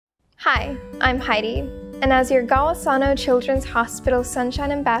Hi, I'm Heidi, and as your Golisano Children's Hospital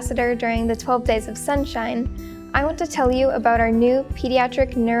Sunshine Ambassador during the 12 Days of Sunshine, I want to tell you about our new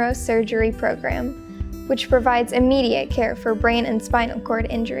pediatric neurosurgery program, which provides immediate care for brain and spinal cord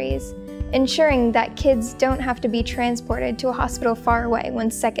injuries, ensuring that kids don't have to be transported to a hospital far away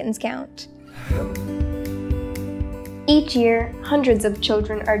when seconds count. Each year, hundreds of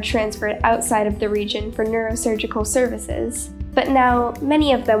children are transferred outside of the region for neurosurgical services. But now,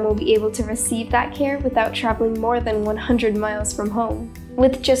 many of them will be able to receive that care without traveling more than 100 miles from home.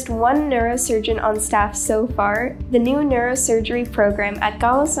 With just one neurosurgeon on staff so far, the new neurosurgery program at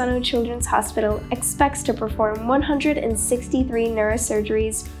Golisano Children's Hospital expects to perform 163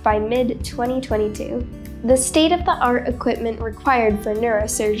 neurosurgeries by mid-2022. The state-of-the-art equipment required for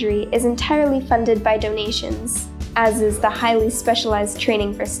neurosurgery is entirely funded by donations, as is the highly specialized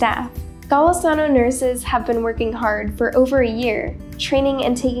training for staff. Golisano nurses have been working hard for over a year, training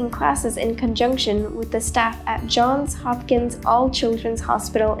and taking classes in conjunction with the staff at Johns Hopkins All Children's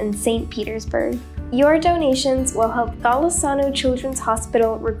Hospital in St. Petersburg. Your donations will help Golisano Children's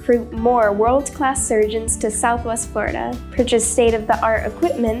Hospital recruit more world-class surgeons to Southwest Florida, purchase state-of-the-art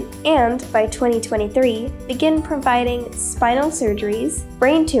equipment, and by 2023, begin providing spinal surgeries,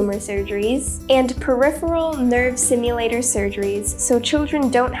 brain tumor surgeries, and peripheral nerve simulator surgeries so children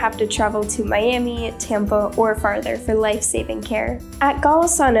don't have to travel to Miami, Tampa, or farther for life-saving care. At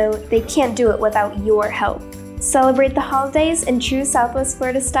Golisano, they can't do it without your help. Celebrate the holidays in true Southwest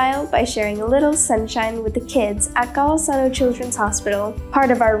Florida style by sharing a little sunshine with the kids at Golisano Children's Hospital, part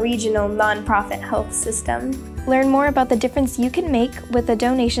of our regional nonprofit health system. Learn more about the difference you can make with a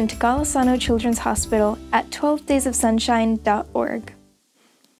donation to Golisano Children's Hospital at 12daysofsunshine.org.